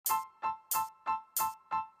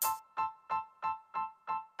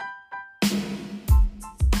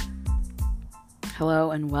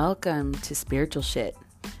Hello and welcome to Spiritual Shit,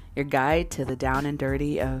 your guide to the down and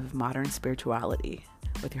dirty of modern spirituality,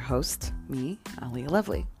 with your host, me, Aliyah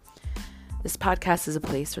Lovely. This podcast is a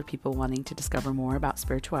place for people wanting to discover more about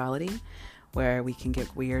spirituality, where we can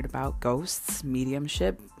get weird about ghosts,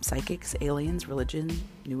 mediumship, psychics, aliens, religion,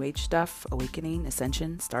 new age stuff, awakening,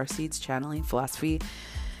 ascension, starseeds, channeling, philosophy,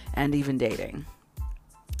 and even dating.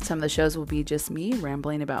 Some of the shows will be just me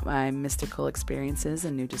rambling about my mystical experiences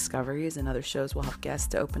and new discoveries, and other shows will have guests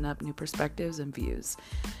to open up new perspectives and views.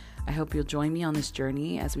 I hope you'll join me on this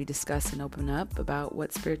journey as we discuss and open up about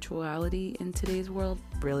what spirituality in today's world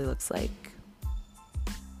really looks like.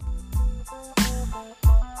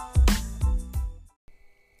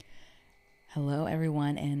 Hello,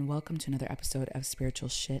 everyone, and welcome to another episode of Spiritual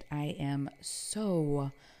Shit. I am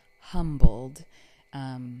so humbled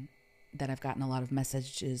that I've gotten a lot of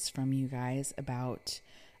messages from you guys about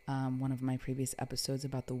one of my previous episodes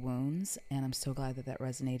about the wounds, and I'm so glad that that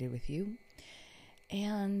resonated with you.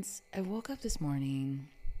 And I woke up this morning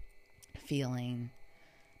feeling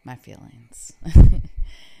my feelings.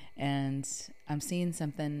 And I'm seeing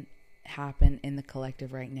something happen in the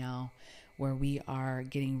collective right now where we are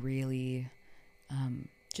getting really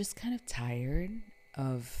just kind of tired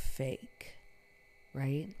of fake,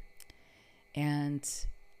 right? And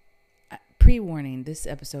pre-warning, this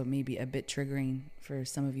episode may be a bit triggering for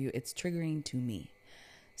some of you. It's triggering to me.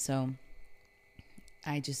 So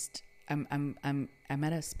I'm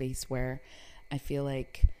at a space where I feel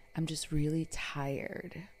like I'm just really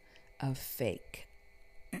tired of fake.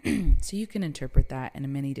 So you can interpret that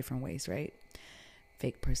in many different ways, right?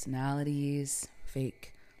 Fake personalities,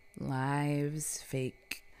 fake lives,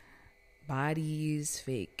 fake bodies,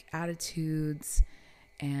 fake attitudes,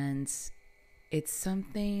 and it's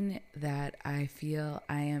something that I feel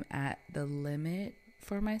I am at the limit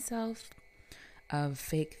for myself of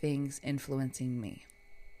fake things influencing me.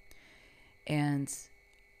 And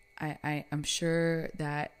I'm sure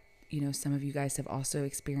that, some of you guys have also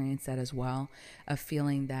experienced that as well, of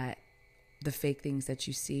feeling that the fake things that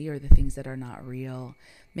you see or the things that are not real,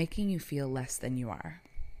 making you feel less than you are.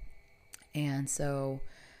 And so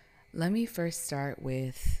let me first start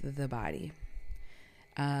with the body.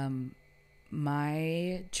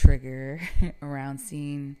 My trigger around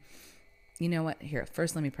seeing, here,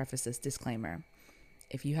 first let me preface this disclaimer.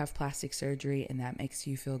 If you have plastic surgery and that makes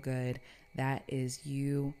you feel good, that is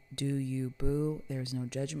you, do you, boo. There's no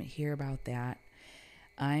judgment here about that.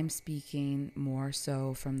 I'm speaking more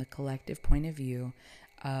so from the collective point of view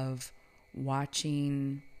of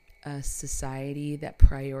watching a society that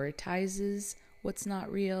prioritizes what's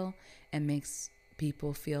not real and makes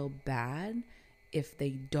people feel bad if they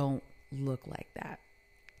don't look like that.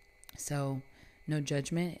 So no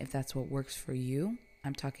judgment if that's what works for you.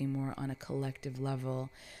 I'm talking more on a collective level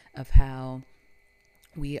of how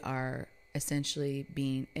we are essentially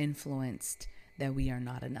being influenced that we are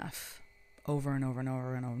not enough over and over and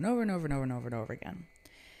over and over and over and over and over and over and over again.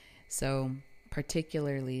 So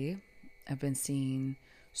particularly, I've been seeing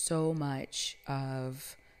so much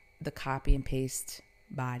of the copy and paste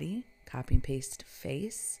body, copy and paste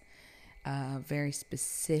face, very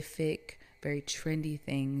specific, very trendy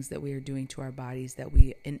things that we are doing to our bodies that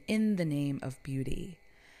in the name of beauty.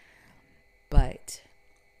 But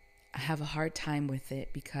I have a hard time with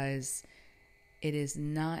it because it is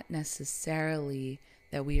not necessarily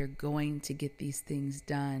that we are going to get these things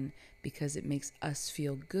done because it makes us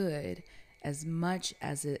feel good as much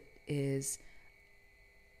as it is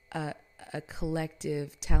a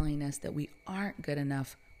collective telling us that we aren't good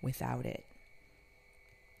enough without it.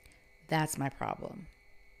 That's my problem.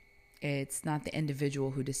 It's not the individual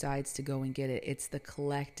who decides to go and get it. It's the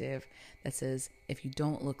collective that says, if you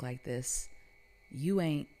don't look like this, you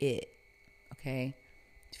ain't it. Okay?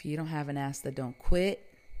 If you don't have an ass that don't quit,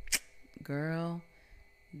 girl,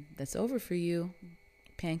 that's over for you.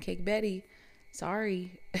 Pancake Betty.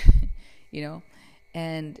 Sorry.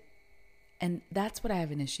 And that's what I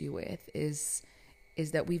have an issue with is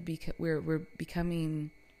that we're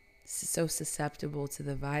becoming so susceptible to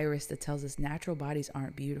the virus that tells us natural bodies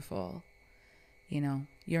aren't beautiful.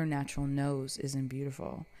 Your natural nose isn't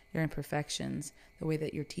beautiful. Your imperfections, the way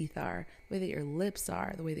that your teeth are, the way that your lips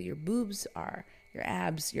are, the way that your boobs are, your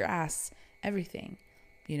abs, your ass, everything.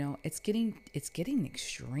 It's getting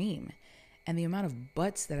extreme. And the amount of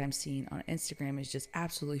butts that I'm seeing on Instagram is just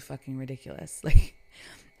absolutely fucking ridiculous. Like,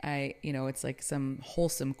 it's like some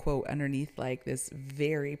wholesome quote underneath like this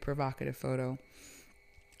very provocative photo.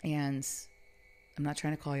 And I'm not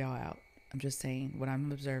trying to call y'all out. I'm just saying what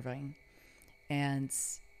I'm observing. And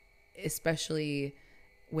especially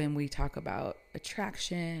when we talk about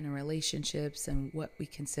attraction and relationships and what we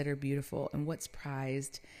consider beautiful and what's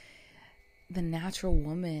prized, the natural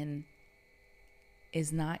woman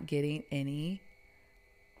is not getting any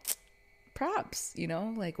props,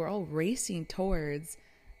 like we're all racing towards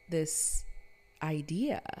this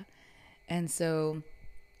idea. And so,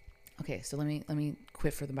 okay, so let me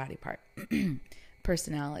quit for the body part.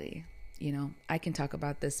 Personality, I can talk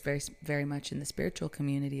about this very, very much in the spiritual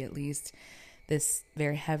community, at least, this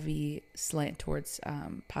very heavy slant towards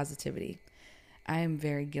positivity. I am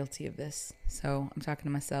very guilty of this. So I'm talking to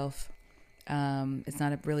myself. It's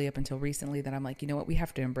not really up until recently that I'm like, you know what? We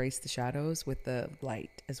have to embrace the shadows with the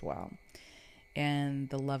light as well. And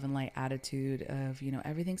the love and light attitude of,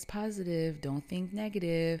 everything's positive. Don't think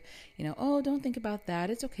negative. Oh, don't think about that.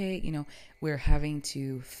 It's okay. We're having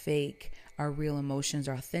to fake our real emotions,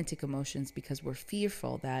 our authentic emotions, because we're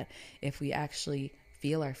fearful that if we actually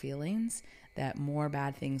feel our feelings, that more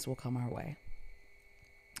bad things will come our way.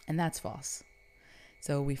 And that's false.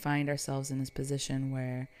 So we find ourselves in this position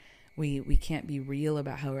where we can't be real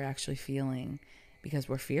about how we're actually feeling because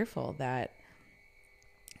we're fearful that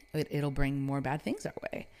it'll bring more bad things our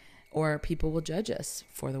way, or people will judge us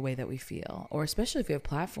for the way that we feel, or especially if we have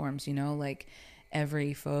platforms, like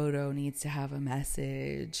every photo needs to have a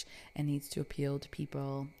message and needs to appeal to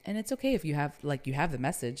people. And it's okay if you have the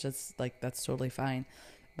message, that's totally fine.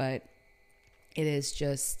 But it is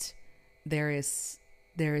just, there is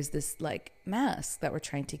this mask that we're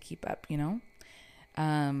trying to keep up,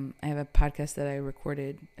 I have a podcast that I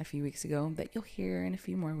recorded a few weeks ago that you'll hear in a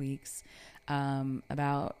few more weeks,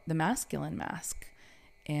 about the masculine mask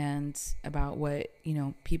and about what,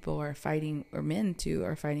 people are fighting, or men too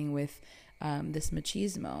are fighting with, this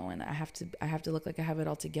machismo. And I have to look like I have it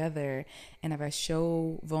all together. And if I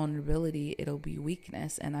show vulnerability, it'll be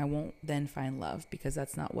weakness, and I won't then find love, because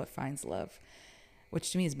that's not what finds love,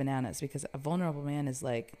 which to me is bananas, because a vulnerable man is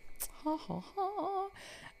like, ha ha ha.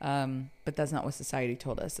 But that's not what society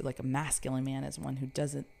told us. Like a masculine man is one who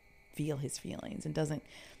doesn't feel his feelings and doesn't,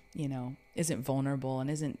 isn't vulnerable and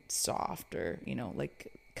isn't soft or,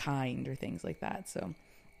 like kind or things like that. So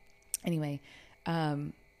anyway,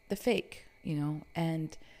 the fake,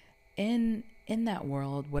 and in that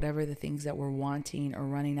world, whatever the things that we're wanting or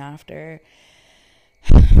running after,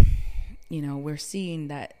 we're seeing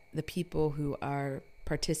that the people who are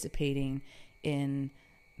participating in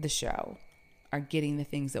the show are getting the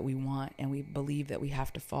things that we want, and we believe that we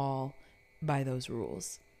have to fall by those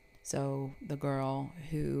rules. So the girl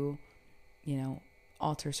who,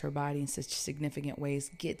 alters her body in such significant ways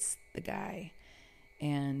gets the guy.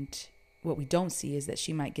 And what we don't see is that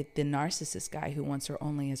she might get the narcissist guy who wants her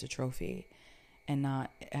only as a trophy, and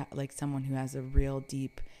not like someone who has a real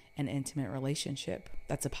deep and intimate relationship.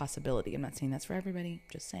 That's a possibility. I'm not saying that's for everybody,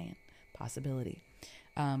 just saying possibility.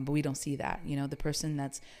 But we don't see that, the person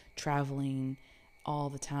that's traveling all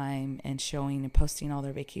the time and showing and posting all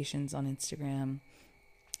their vacations on Instagram,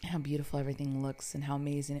 how beautiful everything looks and how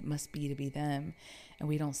amazing it must be to be them. And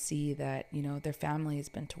we don't see that, their family has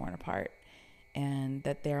been torn apart and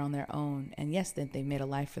that they're on their own. And yes, that they've made a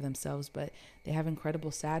life for themselves, but they have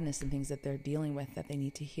incredible sadness and things that they're dealing with that they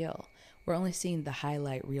need to heal. We're only seeing the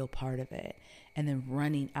highlight reel part of it, and then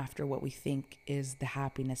running after what we think is the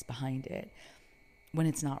happiness behind it, when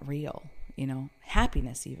it's not real.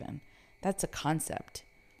 Happiness, even, that's a concept.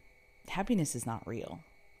 Happiness is not real.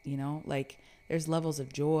 Like there's levels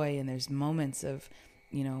of joy and there's moments of,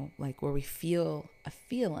 like where we feel a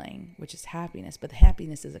feeling, which is happiness, but the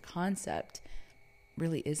happiness as a concept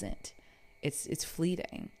really isn't. It's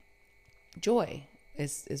fleeting. Joy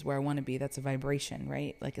is where I want to be. That's a vibration,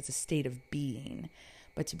 right? Like it's a state of being.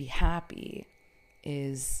 But to be happy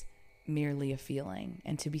is merely a feeling,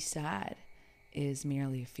 and to be sad is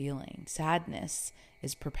merely a feeling. Sadness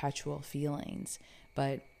is perpetual feelings,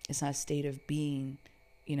 but it's not a state of being,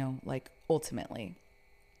 like ultimately.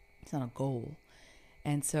 It's not a goal.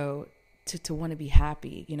 And so to want to be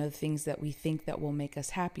happy, the things that we think that will make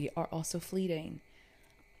us happy are also fleeting.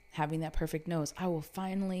 Having that perfect nose. I will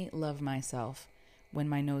finally love myself when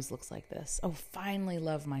my nose looks like this. I will finally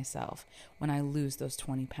love myself when I lose those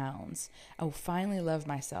 20 pounds. I will finally love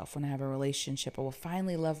myself when I have a relationship. I will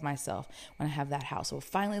finally love myself when I have that house. I will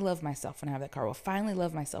finally love myself when I have that car. I will finally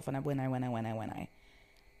love myself when I.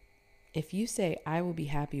 If you say, I will be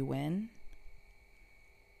happy when,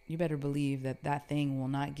 you better believe that that thing will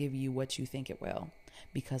not give you what you think it will,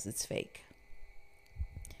 because it's fake.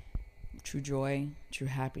 True joy, true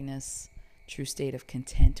happiness, true state of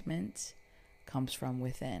contentment comes from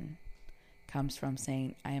within, comes from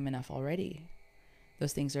saying, I am enough already.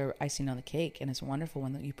 Those things are icing on the cake, and it's wonderful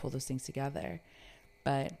when you pull those things together.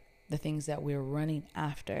 But the things that we're running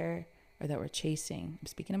after or that we're chasing, I'm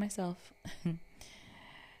speaking to myself,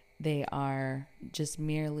 they are just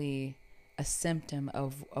merely a symptom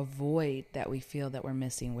of a void that we feel that we're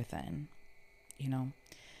missing within. You know,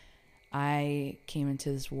 I came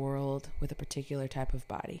into this world with a particular type of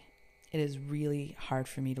body. It is really hard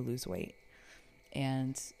for me to lose weight.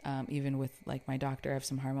 And even with like my doctor, I have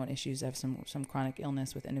some hormone issues. I have some chronic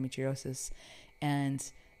illness with endometriosis. And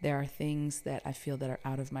there are things that I feel that are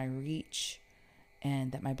out of my reach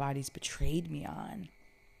and that my body's betrayed me on.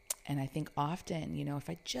 And I think often, you know, if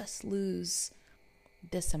I just lose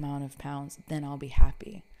this amount of pounds, then I'll be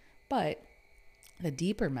happy. But the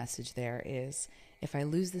deeper message there is, if I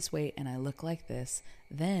lose this weight and I look like this,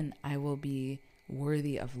 then I will be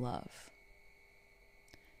worthy of love.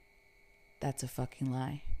 That's a fucking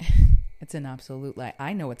lie. It's an absolute lie.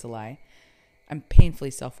 I know it's a lie. I'm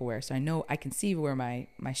painfully self-aware, so I know I can see where my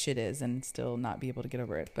shit is and still not be able to get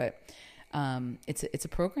over it. But it's a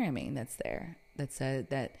programming that's there that said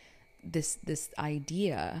that this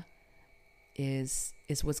idea is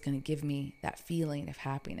what's going to give me that feeling of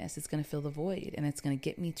happiness. It's going to fill the void, and it's going to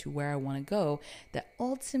get me to where I want to go. That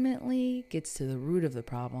ultimately gets to the root of the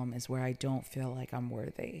problem, is where I don't feel like I'm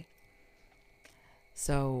worthy.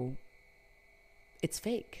 So it's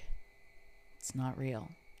fake. It's not real.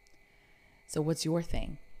 So what's your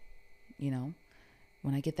thing? You know,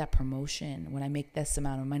 when I get that promotion, when I make this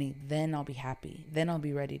amount of money, then I'll be happy. Then I'll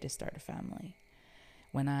be ready to start a family.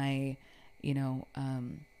 When I,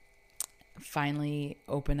 finally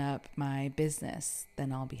open up my business,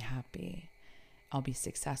 then I'll be happy. I'll be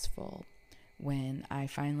successful. When I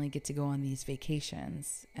finally get to go on these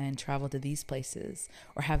vacations and travel to these places,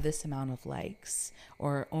 or have this amount of likes,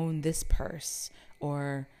 or own this purse,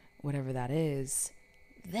 or whatever that is,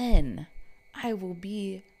 then I will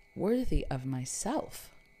be worthy of myself.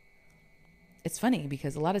 It's funny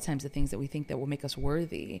because a lot of times the things that we think that will make us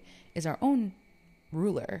worthy is our own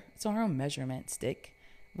ruler. It's our own measurement stick.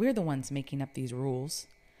 We're the ones making up these rules.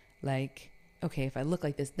 Like, okay, if I look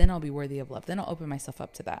like this, then I'll be worthy of love. Then I'll open myself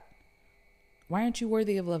up to that. Why aren't you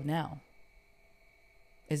worthy of love now?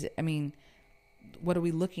 What are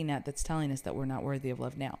we looking at that's telling us that we're not worthy of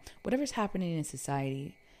love now? Whatever's happening in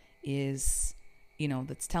society is,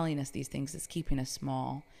 that's telling us these things, that's keeping us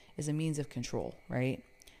small, is a means of control, right?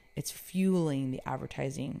 It's fueling the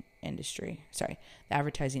advertising industry. The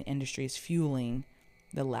advertising industry is fueling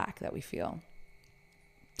the lack that we feel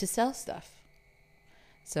to sell stuff.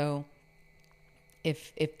 So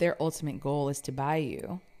if their ultimate goal is to buy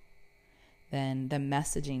you, then the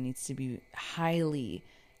messaging needs to be highly,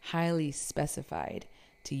 highly specified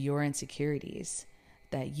to your insecurities,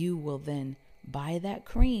 that you will then buy that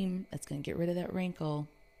cream that's going to get rid of that wrinkle.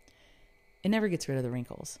 It never gets rid of the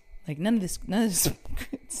wrinkles. Like none of this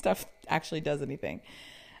stuff actually does anything.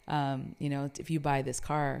 If you buy this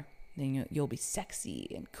car, then you'll be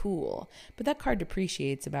sexy and cool. But that car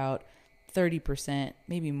depreciates about 30%,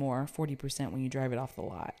 maybe more, 40% when you drive it off the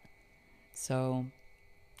lot. So,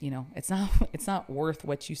 it's not worth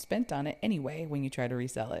what you spent on it anyway when you try to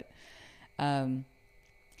resell it.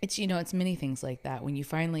 It's many things like that. When you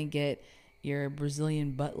finally get your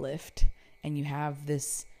Brazilian butt lift and you have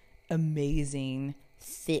this amazing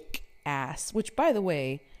thick ass, which by the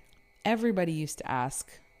way, everybody used to ask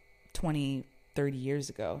 20, 30 years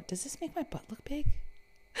ago, does this make my butt look big?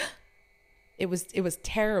 It was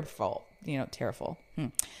terrible,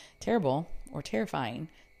 terrible or terrifying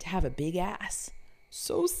to have a big ass.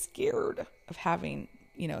 So scared of having,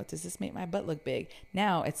 does this make my butt look big?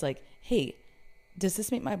 Now it's like, hey, does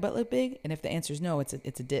this make my butt look big? And if the answer is no, it's a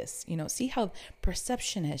diss. See how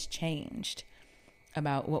perception has changed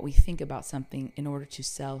about what we think about something in order to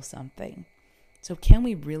sell something. So can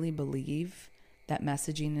we really believe that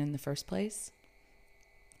messaging in the first place?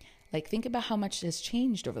 Like, think about how much has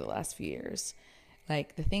changed over the last few years.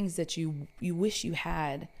 Like the things that you wish you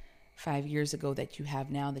had 5 years ago that you have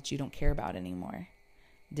now that you don't care about anymore.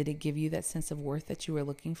 Did it give you that sense of worth that you were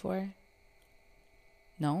looking for?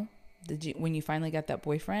 No? Did you, when you finally got that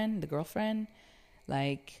boyfriend, the girlfriend,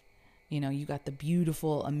 like, you got the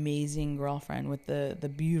beautiful, amazing girlfriend with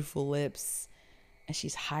the beautiful lips, and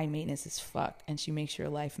she's high maintenance as fuck, and she makes your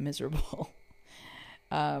life miserable.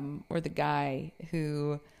 Or the guy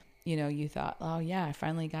who, you thought, oh yeah, I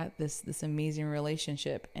finally got this amazing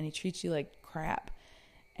relationship, and he treats you like crap,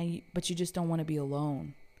 but you just don't want to be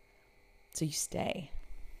alone, so you stay.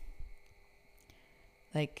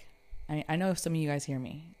 Like, I know some of you guys hear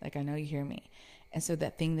me. Like, I know you hear me. And so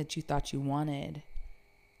that thing that you thought you wanted,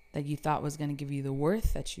 that you thought was going to give you the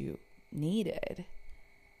worth that you needed,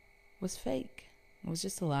 was fake. It was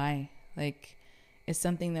just a lie. Like, It's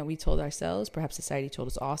something that we told ourselves, perhaps society told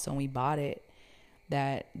us also, and we bought it,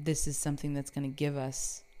 that this is something that's going to give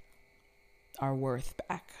us our worth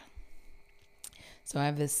back. So I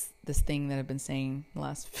have this thing that I've been saying the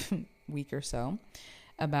last week or so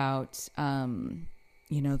about,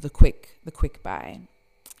 the quick buy.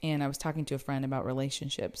 And I was talking to a friend about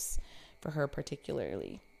relationships for her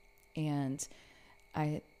particularly. And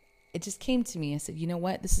it just came to me. I said, you know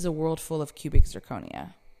what? This is a world full of cubic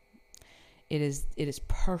zirconia. It is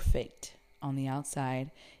perfect on the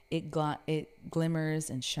outside. It glimmers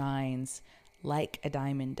and shines like a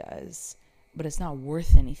diamond does, but it's not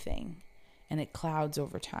worth anything. And it clouds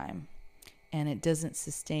over time. And it doesn't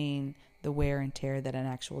sustain the wear and tear that an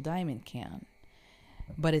actual diamond can.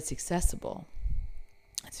 But it's accessible.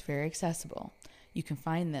 It's very accessible. You can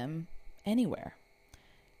find them anywhere.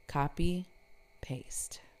 Copy,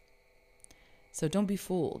 paste. So don't be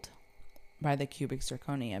fooled by the cubic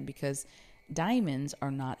zirconia, because diamonds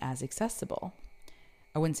are not as accessible.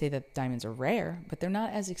 I wouldn't say that diamonds are rare, but they're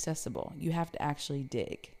not as accessible. You have to actually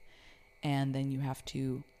dig, and then you have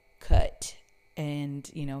to cut, and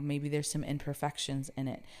maybe there's some imperfections in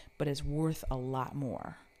it, but it's worth a lot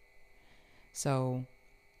more. So,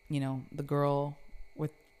 the girl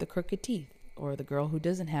with the crooked teeth, or the girl who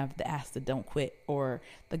doesn't have the ass that don't quit, or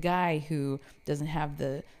the guy who doesn't have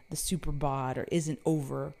the super bod or isn't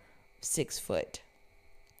over 6 foot,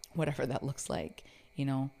 whatever that looks like,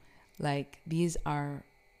 like these are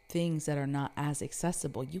things that are not as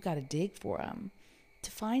accessible. You got to dig for them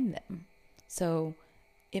to find them. So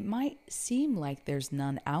it might seem like there's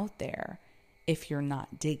none out there if you're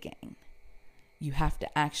not digging. You have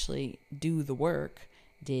to actually do the work,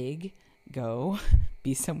 dig, go,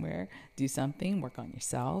 be somewhere, do something, work on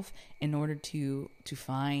yourself in order to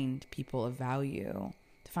find people of value,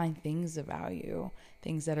 to find things of value,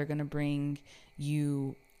 things that are going to bring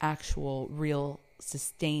you actual, real,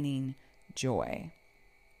 sustaining joy.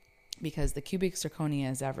 Because the cubic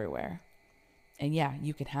zirconia is everywhere. And yeah,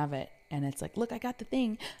 you can have it. And it's like, look, I got the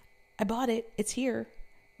thing. I bought it. It's here.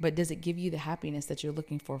 But does it give you the happiness that you're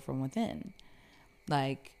looking for from within?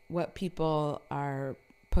 Like what people are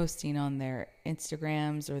posting on their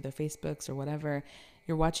Instagrams or their Facebooks or whatever,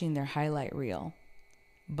 you're watching their highlight reel,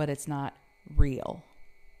 but it's not real.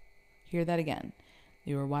 Hear that again.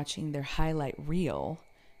 You are watching their highlight reel,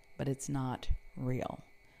 but it's not real.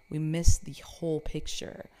 We miss the whole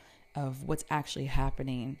picture of what's actually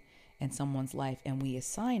happening in someone's life, and we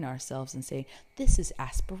assign ourselves and say, this is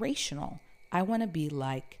aspirational. I want to be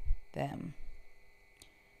like them.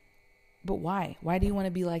 But why? Why do you want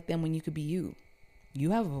to be like them when you could be you?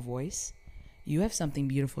 You have a voice. You have something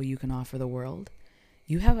beautiful you can offer the world.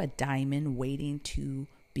 You have a diamond waiting to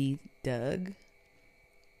be dug.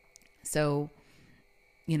 So,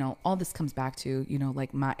 all this comes back to,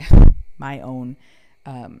 like my own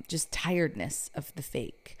just tiredness of the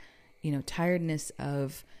fake, tiredness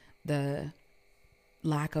of the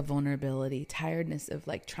lack of vulnerability, tiredness of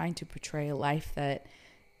like trying to portray a life that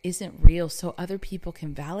isn't real so other people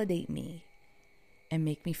can validate me and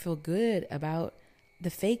make me feel good about the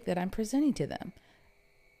fake that I'm presenting to them.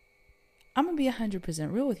 I'm going to be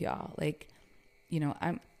 100% real with y'all. Like,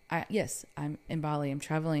 I'm in Bali. I'm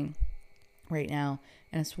traveling right now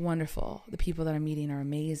and it's wonderful. The people that I'm meeting are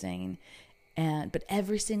amazing. But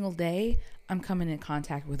every single day I'm coming in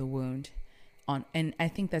contact with a wound and I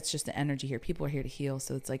think that's just the energy here. People are here to heal.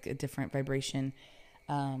 So it's like a different vibration.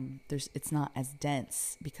 It's not as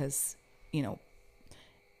dense because,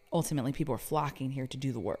 ultimately people are flocking here to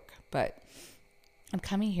do the work, but I'm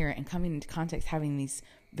coming here and coming into contact, having these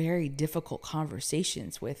very difficult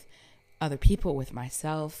conversations with other people, with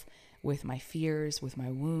myself, with my fears, with my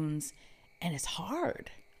wounds. And it's hard.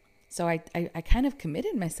 So I kind of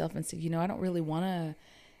committed myself and said, I don't really want to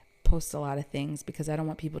post a lot of things because I don't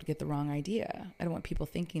want people to get the wrong idea. I don't want people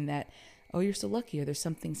thinking that, oh, you're so lucky, or there's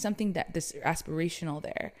something that this aspirational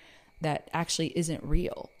there that actually isn't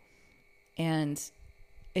real. And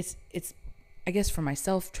it's I guess for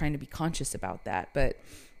myself trying to be conscious about that, but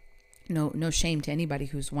no shame to anybody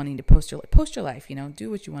who's wanting to post your life, do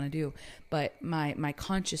what you want to do. But my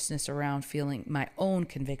consciousness around feeling my own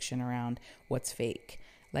conviction around what's fake.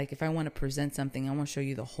 Like if I want to present something, I want to show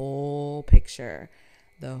you the whole picture,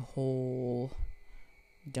 the whole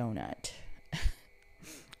donut.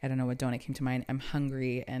 I don't know what donut came to mind. I'm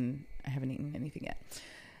hungry and I haven't eaten anything yet.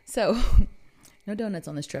 So no donuts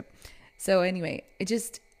on this trip. So anyway, it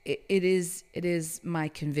is my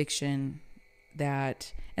conviction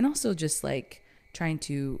that, and also just like trying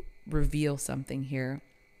to reveal something here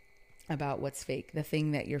about what's fake, the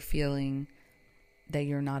thing that you're feeling that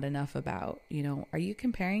you're not enough about. Are you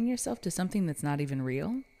comparing yourself to something that's not even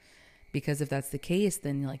real? Because if that's the case,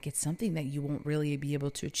 then like it's something that you won't really be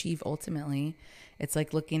able to achieve ultimately. It's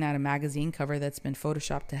like looking at a magazine cover that's been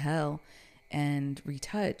photoshopped to hell and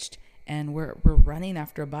retouched, and we're running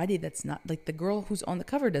after a body that's not like the girl who's on the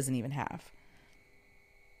cover doesn't even have.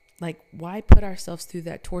 Like, why put ourselves through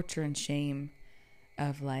that torture and shame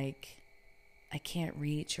of like, I can't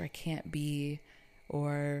reach, or I can't be,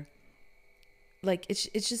 or like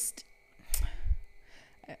it's just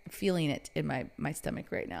feeling it in my stomach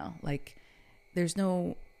right now. Like, there's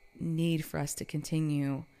no need for us to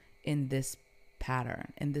continue in this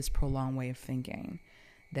pattern, in this prolonged way of thinking.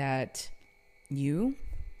 That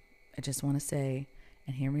I just want to say,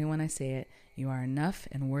 and hear me when I say it, you are enough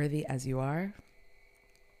and worthy as you are.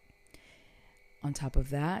 On top of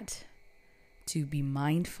that, to be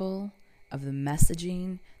mindful of the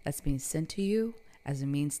messaging that's being sent to you as a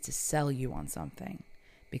means to sell you on something.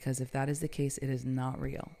 Because if that is the case, it is not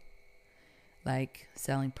real. Like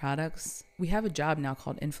selling products. We have a job now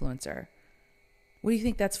called influencer. What do you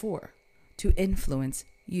think that's for? To influence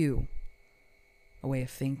you. A way of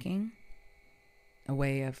thinking. A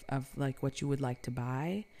way of like what you would like to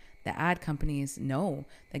buy. The ad companies know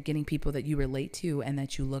that getting people that you relate to and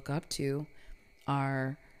that you look up to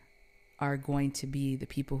are going to be the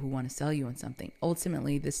people who want to sell you on something.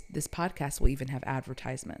 Ultimately, this podcast will even have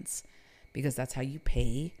advertisements, because that's how you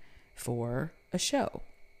pay for a show.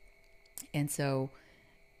 And so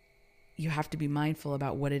you have to be mindful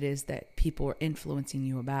about what it is that people are influencing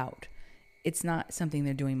you about. It's not something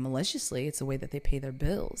they're doing maliciously. It's a way that they pay their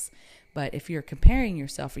bills. But if you're comparing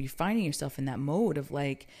yourself, or you're finding yourself in that mode of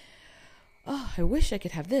like, oh, I wish I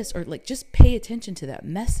could have this, or like, just pay attention to that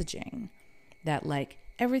messaging that like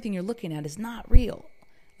everything you're looking at is not real.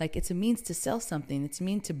 Like, it's a means to sell something. It's a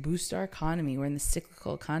means to boost our economy. We're in the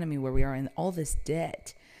cyclical economy where we are in all this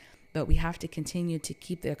debt, but we have to continue to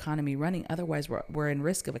keep the economy running. Otherwise, we're in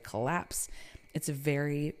risk of a collapse. It's a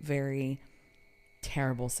very, very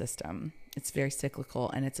terrible system. It's very cyclical,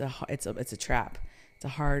 and it's a trap. It's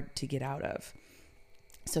hard to get out of.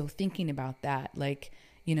 So thinking about that, like,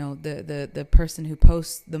 you know, the person who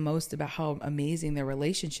posts the most about how amazing their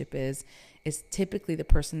relationship is typically the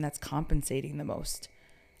person that's compensating the most.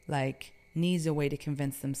 Like, needs a way to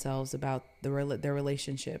convince themselves about their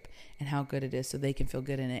relationship and how good it is, so they can feel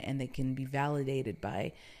good in it, and they can be validated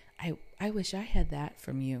by, I wish I had that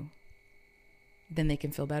from you. Then they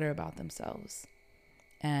can feel better about themselves.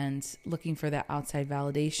 And looking for that outside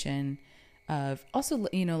validation of also,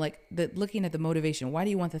 you know, like looking at the motivation. Why do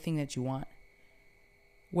you want the thing that you want?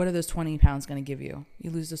 What are those 20 pounds going to give you?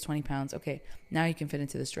 You lose those 20 pounds. Okay, now you can fit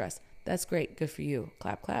into this dress. That's great. Good for you.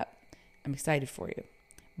 Clap, clap. I'm excited for you.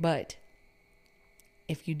 But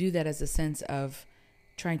if you do that as a sense of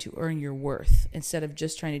trying to earn your worth, instead of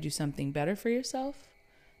just trying to do something better for yourself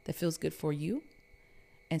that feels good for you,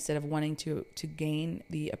 instead of wanting to gain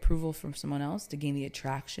the approval from someone else, to gain the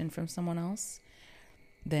attraction from someone else,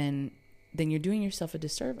 then you're doing yourself a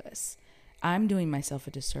disservice. I'm doing myself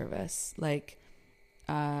a disservice. Like,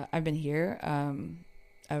 I've been here.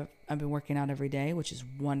 I've been working out every day, which is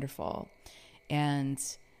wonderful. And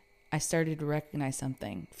I started to recognize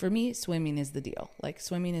something. For me, swimming is the deal. Like,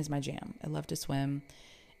 swimming is my jam. I love to swim.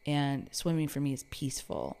 And swimming for me is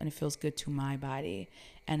peaceful, and it feels good to my body.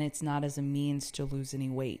 And it's not as a means to lose any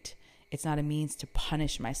weight. It's not a means to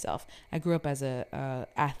punish myself. I grew up as a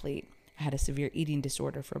athlete. I had a severe eating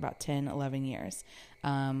disorder for about 10, 11 years.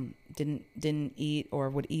 Didn't eat, or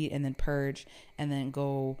would eat and then purge and then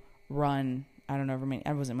go run. I don't know.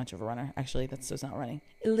 I wasn't much of a runner. Actually, so it's not running.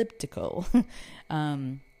 Elliptical.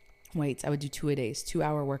 Weights. I would do 2-a-days,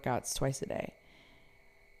 2-hour workouts twice a day.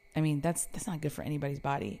 I mean, that's not good for anybody's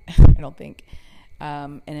body. I don't think.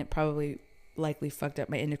 And it probably likely fucked up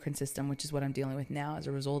my endocrine system, which is what I'm dealing with now as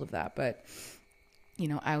a result of that. But, you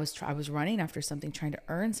know, I was running after something, trying to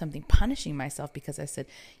earn something, punishing myself because I said,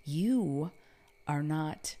 you are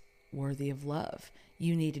not worthy of love.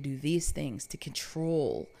 You need to do these things to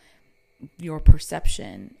control your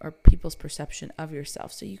perception, or people's perception of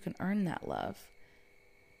yourself, so you can earn that love.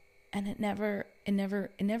 And it never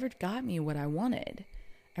got me what I wanted.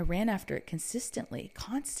 I ran after it consistently,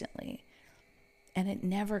 constantly, and it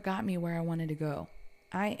never got me where I wanted to go.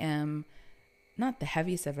 I am not the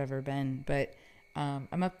heaviest I've ever been, but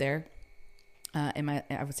I'm up there I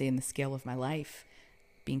would say in the scale of my life,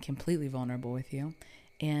 being completely vulnerable with you.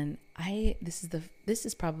 And this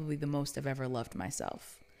is probably the most I've ever loved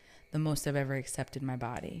myself, the most I've ever accepted my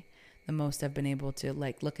body, the most I've been able to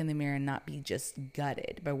like look in the mirror and not be just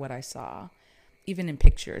gutted by what I saw. Even in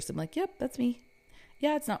pictures, I'm like, yep, that's me.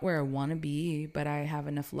 Yeah, it's not where I want to be, but I have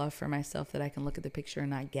enough love for myself that I can look at the picture and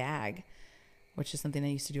not gag, which is something I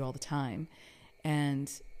used to do all the time.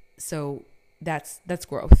 And So that's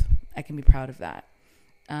growth. I can be proud of that.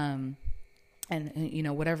 And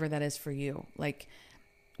whatever that is for you, like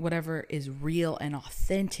whatever is real and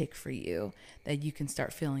authentic for you that you can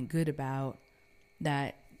start feeling good about,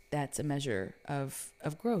 that's a measure of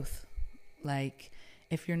growth. Like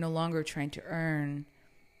if you're no longer trying to earn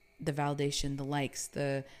the validation, the likes,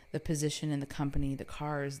 the position in the company, the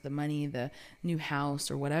cars, the money, the new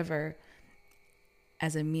house or whatever,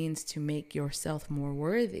 as a means to make yourself more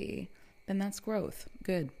worthy, then that's growth.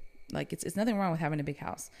 Good. Like it's nothing wrong with having a big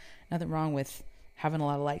house. Nothing wrong with having a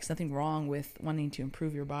lot of likes. Nothing wrong with wanting to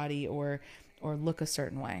improve your body or look a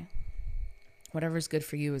certain way. Whatever's good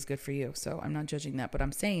for you is good for you. So I'm not judging that. What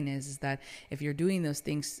I'm saying is that if you're doing those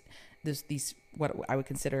things, these what I would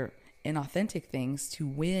consider inauthentic things to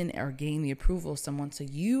win or gain the approval of someone so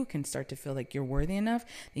you can start to feel like you're worthy enough,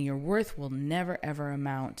 then your worth will never ever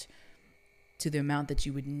amount to the amount that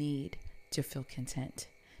you would need to feel content,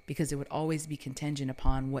 because it would always be contingent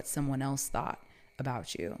upon what someone else thought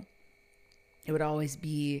about you. It would always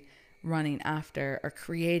be running after or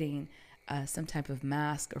creating some type of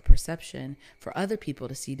mask or perception for other people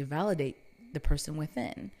to see, to validate the person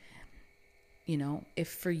within. If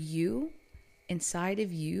for you, inside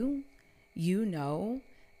of you, you know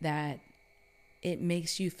that it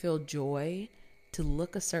makes you feel joy to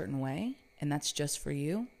look a certain way, and that's just for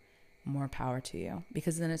you, more power to you,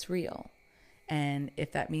 because then it's real. And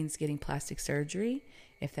if that means getting plastic surgery,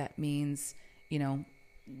 if that means,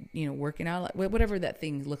 working out, whatever that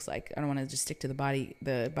thing looks like, I don't want to just stick to the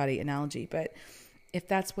body analogy, but if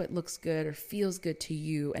that's what looks good or feels good to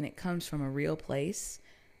you and it comes from a real place,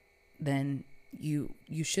 then you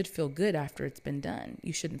should feel good after it's been done.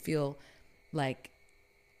 You shouldn't feel like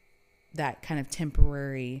that kind of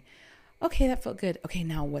temporary, okay, that felt good. Okay,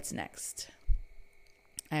 now what's next?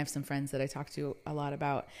 I have some friends that I talk to a lot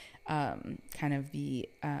about kind of the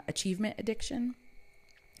achievement addiction,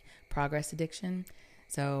 progress addiction.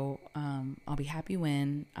 So I'll be happy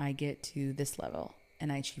when I get to this level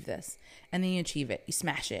and I achieve this. And then you achieve it. You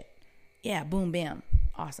smash it. Yeah, boom, bam.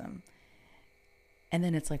 Awesome. And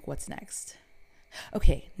then it's like, what's next?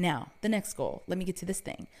 Okay, now the next goal. Let me get to this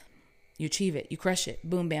thing. You achieve it. You crush it.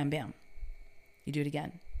 Boom, bam, bam. You do it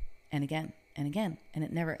again and again and again. And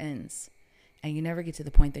it never ends. And you never get to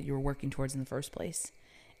the point that you were working towards in the first place.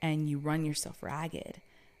 And you run yourself ragged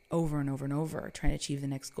over and over and over trying to achieve the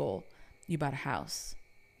next goal. You bought a house.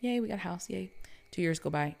 Yay, we got a house. Yay. 2 years go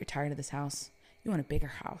by. You're tired of this house. You want a bigger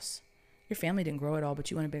house. Your family didn't grow at all,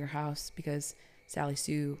 but you want a bigger house because Sally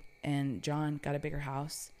Sue and John got a bigger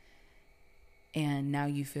house. And now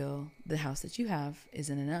you feel the house that you have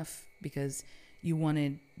isn't enough because you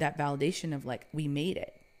wanted that validation of like, we made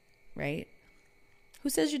it, right? Who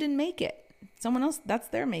says you didn't make it? Someone else, that's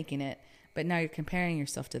their making it. But now you're comparing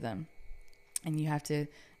yourself to them. And you have to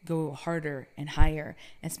go harder and higher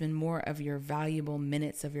and spend more of your valuable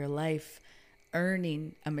minutes of your life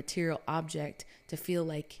earning a material object to feel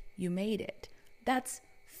like you made it. That's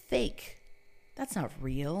fake. That's not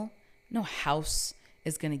real. No house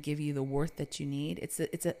is going to give you the worth that you need. It's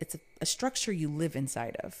a structure you live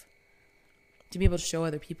inside of. To be able to show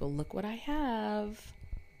other people, look what I have.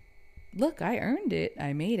 Look, I earned it.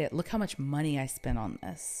 I made it. Look how much money I spent on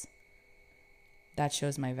this. That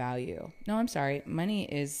shows my value. No, I'm sorry. Money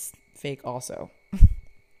is fake also.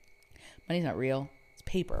 Money's not real. It's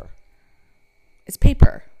paper. It's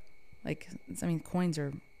paper. Coins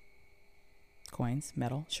are coins,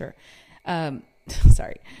 metal, sure.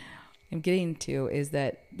 Sorry. I'm getting to is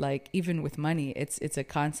that like even with money, it's a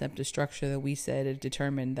concept, a structure that we said have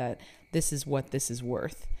determined that this is what this is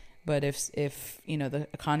worth. But if the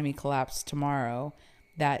economy collapsed tomorrow,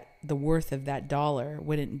 that the worth of that dollar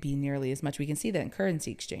wouldn't be nearly as much. We can see that in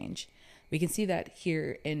currency exchange. We can see that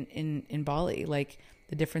here in Bali, like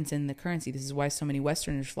the difference in the currency. This is why so many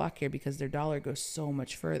Westerners flock here, because their dollar goes so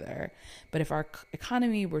much further. But if our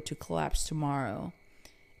economy were to collapse tomorrow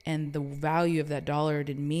and the value of that dollar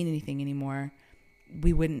didn't mean anything anymore,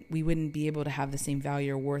 we wouldn't be able to have the same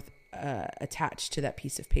value or worth attached to that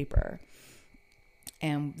piece of paper.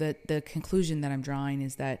 And the conclusion that I'm drawing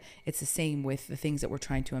is that it's the same with the things that we're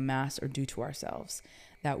trying to amass or do to ourselves.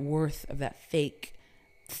 That worth of that fake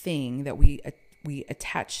thing that we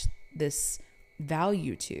attach this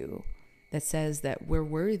value to, that says that we're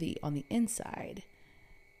worthy on the inside.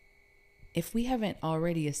 If we haven't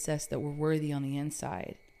already assessed that we're worthy on the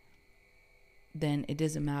inside, then it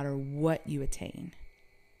doesn't matter what you attain.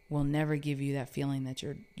 Will never give you that feeling that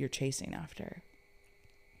you're chasing after.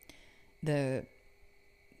 The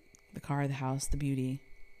car, the house, the beauty,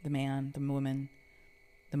 the man, the woman,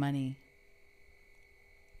 the money.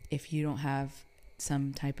 If you don't have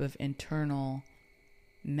some type of internal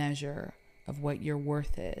measure of what your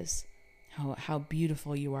worth is, how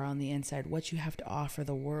beautiful you are on the inside, what you have to offer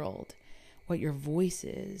the world, what your voice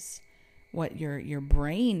is, what your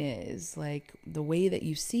brain is, like the way that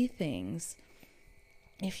you see things.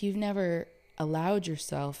 If you've never allowed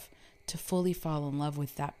yourself to fully fall in love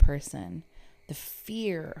with that person, the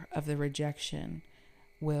fear of the rejection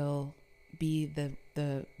will be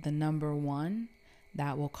the number one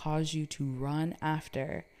that will cause you to run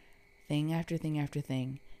after thing after thing after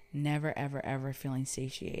thing, never, ever, ever feeling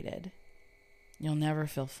satiated. You'll never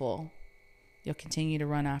feel full. You'll continue to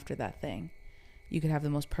run after that thing. You could have the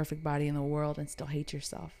most perfect body in the world and still hate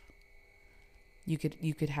yourself. You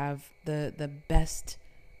could have the best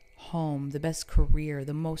home, the best career,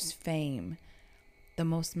 the most fame, the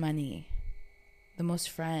most money, the most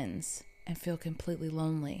friends, and feel completely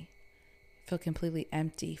lonely, feel completely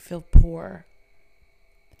empty, feel poor,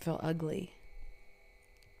 feel ugly.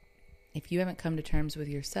 If you haven't come to terms with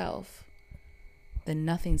yourself, then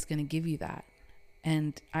nothing's going to give you that.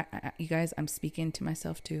 And you guys, I'm speaking to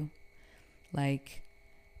myself too. Like,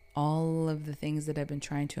 all of the things that I've been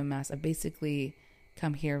trying to amass, I basically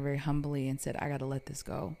come here very humbly and said, I got to let this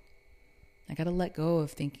go. I got to let go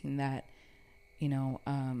of thinking that,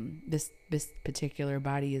 this particular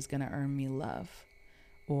body is going to earn me love,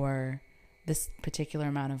 or this particular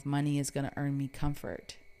amount of money is going to earn me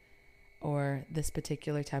comfort, or this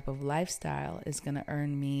particular type of lifestyle is going to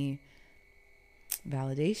earn me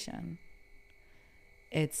validation.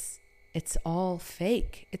 It's all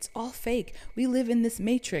fake. It's all fake. We live in this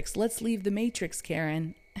matrix. Let's leave the matrix,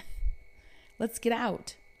 Karen. Let's get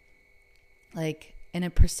out. Like, in a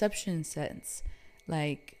perception sense,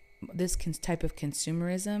 like, this type of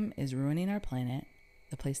consumerism is ruining our planet,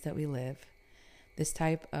 the place that we live. This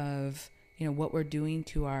type of, what we're doing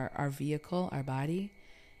to our vehicle, our body,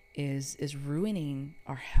 is ruining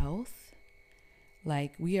our health.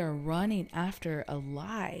 Like, we are running after a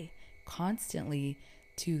lie constantly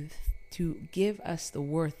to give us the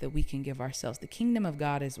worth that we can give ourselves. The kingdom of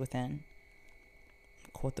God is within.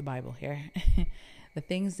 Quote the Bible here. The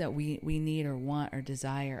things that we need or want or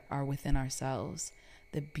desire are within ourselves.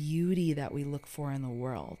 The beauty that we look for in the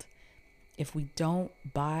world. If we don't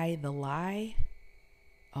buy the lie,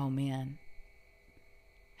 oh man,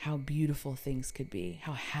 how beautiful things could be,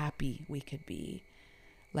 how happy we could be.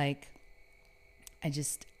 Like, I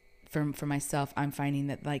just, for myself, I'm finding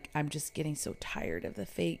that, like, I'm just getting so tired of the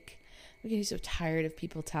fake. I'm getting so tired of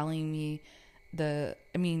people telling me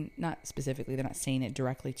not specifically, they're not saying it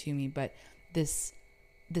directly to me, but this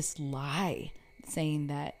lie saying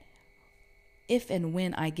that if and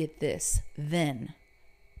when I get this, then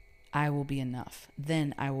I will be enough.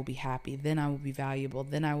 Then I will be happy. Then I will be valuable.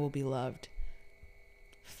 Then I will be loved.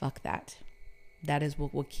 Fuck that. That is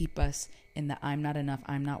what will keep us in the I'm not enough,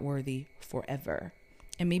 I'm not worthy forever.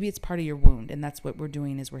 And maybe it's part of your wound, and that's what we're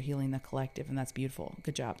doing, is we're healing the collective, and that's beautiful.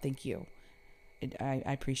 Good job. Thank you. I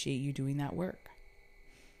appreciate you doing that work.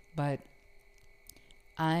 But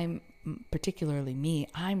I'm, particularly me,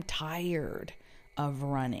 I'm tired of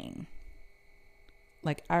running.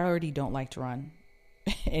 Like, I already don't like to run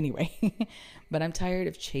anyway, but I'm tired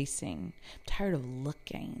of chasing. I'm tired of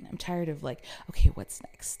looking. I'm tired of, like, okay, what's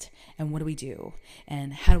next? And what do we do?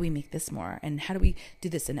 And how do we make this more? And how do we do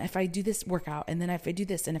this? And if I do this workout, and then if I do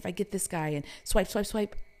this, and if I get this guy, and swipe. I'm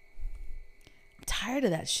tired of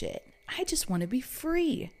that shit. I just want to be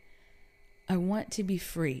free. I want to be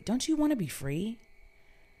free. Don't you want to be free?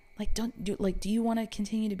 Like, do you want to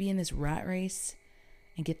continue to be in this rat race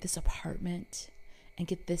and get this apartment and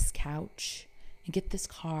get this couch and get this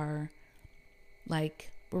car?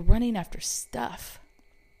 Like, we're running after stuff.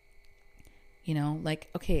 Like,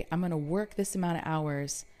 okay, I'm going to work this amount of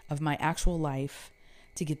hours of my actual life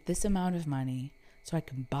to get this amount of money so I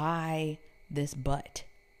can buy this butt.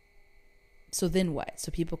 So then what?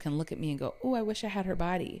 So people can look at me and go, oh, I wish I had her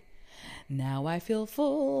body. Now I feel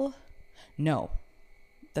full. No,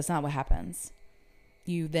 that's not what happens.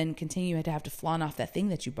 You then continue to have to flaunt off that thing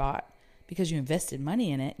that you bought because you invested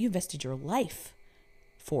money in it. You invested your life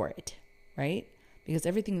for it, right? Because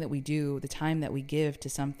everything that we do, the time that we give to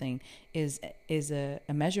something is a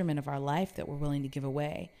measurement of our life that we're willing to give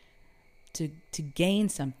away to gain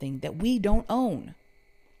something that we don't own.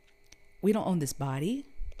 We don't own this body.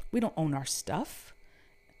 We don't own our stuff.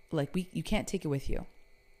 Like, you can't take it with you.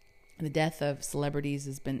 The death of celebrities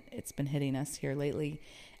it's been hitting us here lately,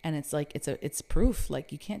 and it's like it's proof.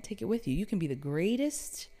 Like, you can't take it with you. You can be the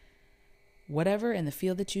greatest whatever in the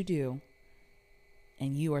field that you do,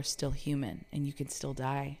 and you are still human, and you can still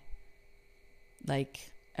die.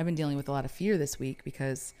 Like, I've been dealing with a lot of fear this week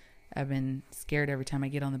because I've been scared every time I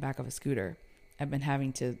get on the back of a scooter. I've been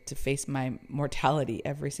having to face my mortality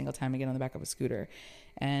every single time I get on the back of a scooter.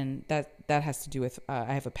 And that has to do with,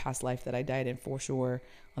 I have a past life that I died in for sure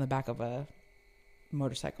on the back of a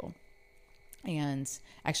motorcycle. And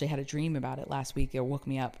I actually had a dream about it last week. It woke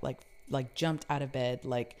me up, like jumped out of bed,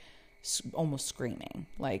 like almost screaming,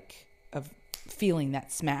 like of feeling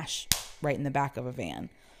that smash right in the back of a van.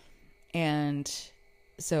 And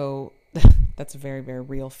so that's a very, very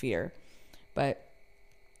real fear. But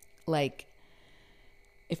like,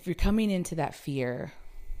 if you're coming into that fear,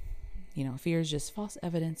 fear is just false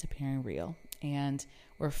evidence appearing real. And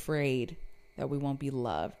we're afraid that we won't be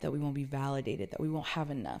loved, that we won't be validated, that we won't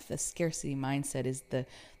have enough. The scarcity mindset is the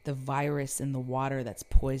virus in the water that's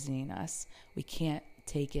poisoning us. We can't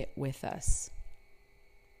take it with us.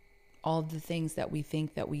 All of the things that we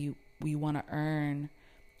think that we want to earn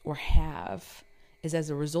or have is as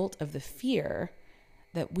a result of the fear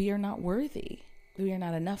that we are not worthy. We are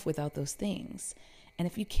not enough without those things. And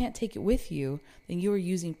if you can't take it with you, then you are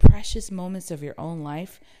using precious moments of your own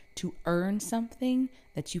life to earn something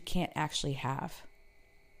that you can't actually have.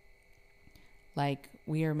 Like,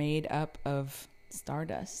 we are made up of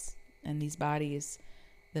stardust, and these bodies,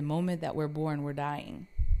 the moment that we're born, we're dying.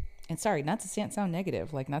 And sorry, not to sound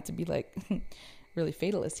negative, like not to be like really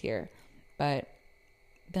fatalist here, but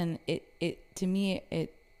then it to me,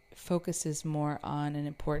 it focuses more on an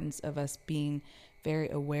importance of us being very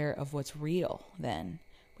aware of what's real. Then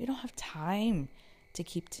we don't have time to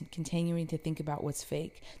keep continuing to think about what's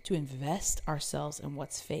fake, to invest ourselves in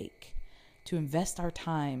what's fake, to invest our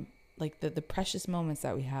time, like the precious moments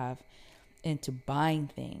that we have, into buying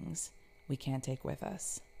things we can't take with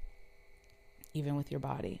us, even with your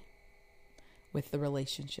body, with the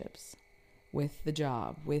relationships, with the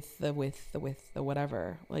job, with the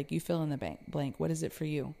whatever. Like, you fill in the blank. What is it for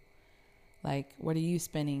you? Like, what are you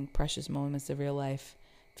spending precious moments of your life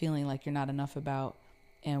feeling like you're not enough about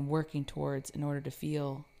and working towards in order to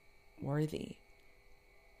feel worthy?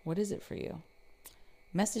 What is it for you?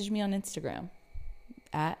 Message me on Instagram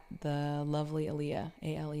at the lovely Alea,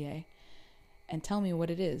 ALEA, and tell me what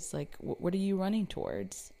it is. Like, what are you running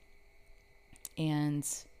towards? And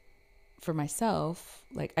for myself,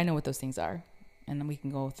 like, I know what those things are, and then we can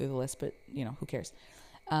go through the list, but who cares?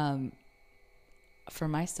 For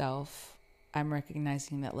myself, I'm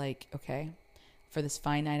recognizing that, like, okay, for this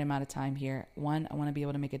finite amount of time here, 1, I want to be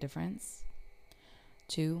able to make a difference.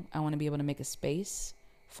 2, I want to be able to make a space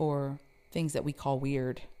for things that we call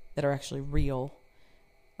weird that are actually real.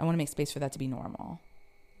 I want to make space for that to be normal.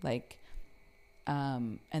 Like,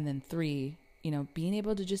 and then 3, being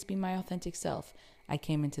able to just be my authentic self. I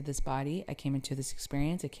came into this body. I came into this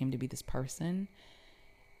experience. I came to be this person.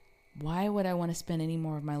 Why would I want to spend any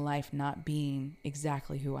more of my life not being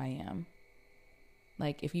exactly who I am?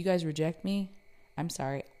 Like, if you guys reject me, I'm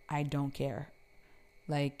sorry. I don't care.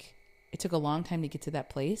 Like, it took a long time to get to that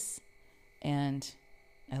place, and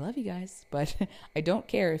I love you guys, but I don't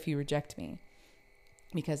care if you reject me,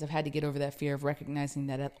 because I've had to get over that fear of recognizing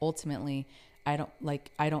that ultimately I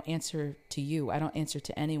don't answer to you. I don't answer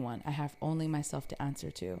to anyone. I have only myself to answer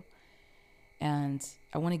to. And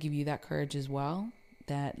I want to give you that courage as well,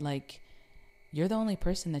 that, like, you're the only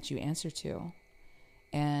person that you answer to.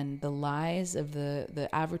 And the lies of the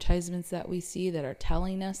advertisements that we see that are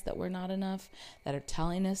telling us that we're not enough, that are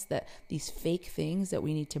telling us that these fake things that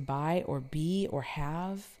we need to buy or be or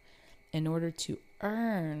have in order to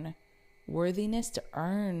earn worthiness, to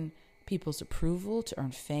earn people's approval, to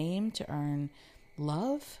earn fame, to earn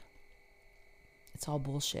love, it's all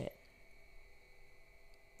bullshit.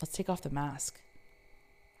 Let's take off the mask,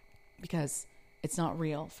 because it's not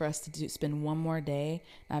real for us to spend one more day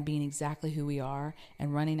not being exactly who we are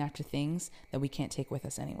and running after things that we can't take with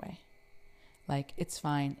us anyway. Like, it's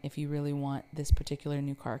fine if you really want this particular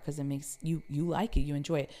new car because it makes you like it, you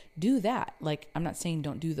enjoy it. Do that. Like, I'm not saying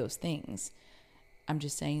don't do those things. I'm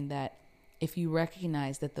just saying that if you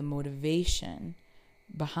recognize that the motivation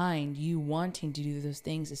behind you wanting to do those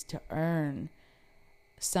things is to earn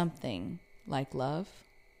something like love,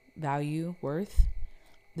 value, worth,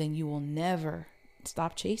 then you will never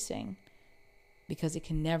stop chasing, because it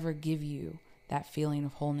can never give you that feeling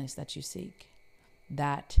of wholeness that you seek.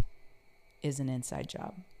 That is an inside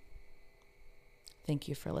job. Thank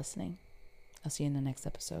you for listening. I'll see you in the next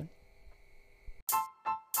episode.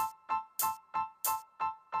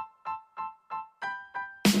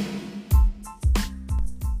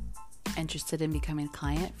 Interested in becoming a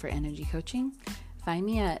client for energy coaching? Find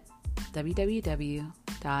me at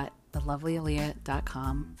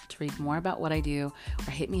www.thelovelyalea.com to read more about what I do,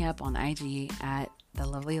 or hit me up on IG at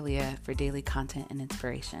thelovelyalea for daily content and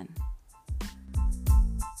inspiration.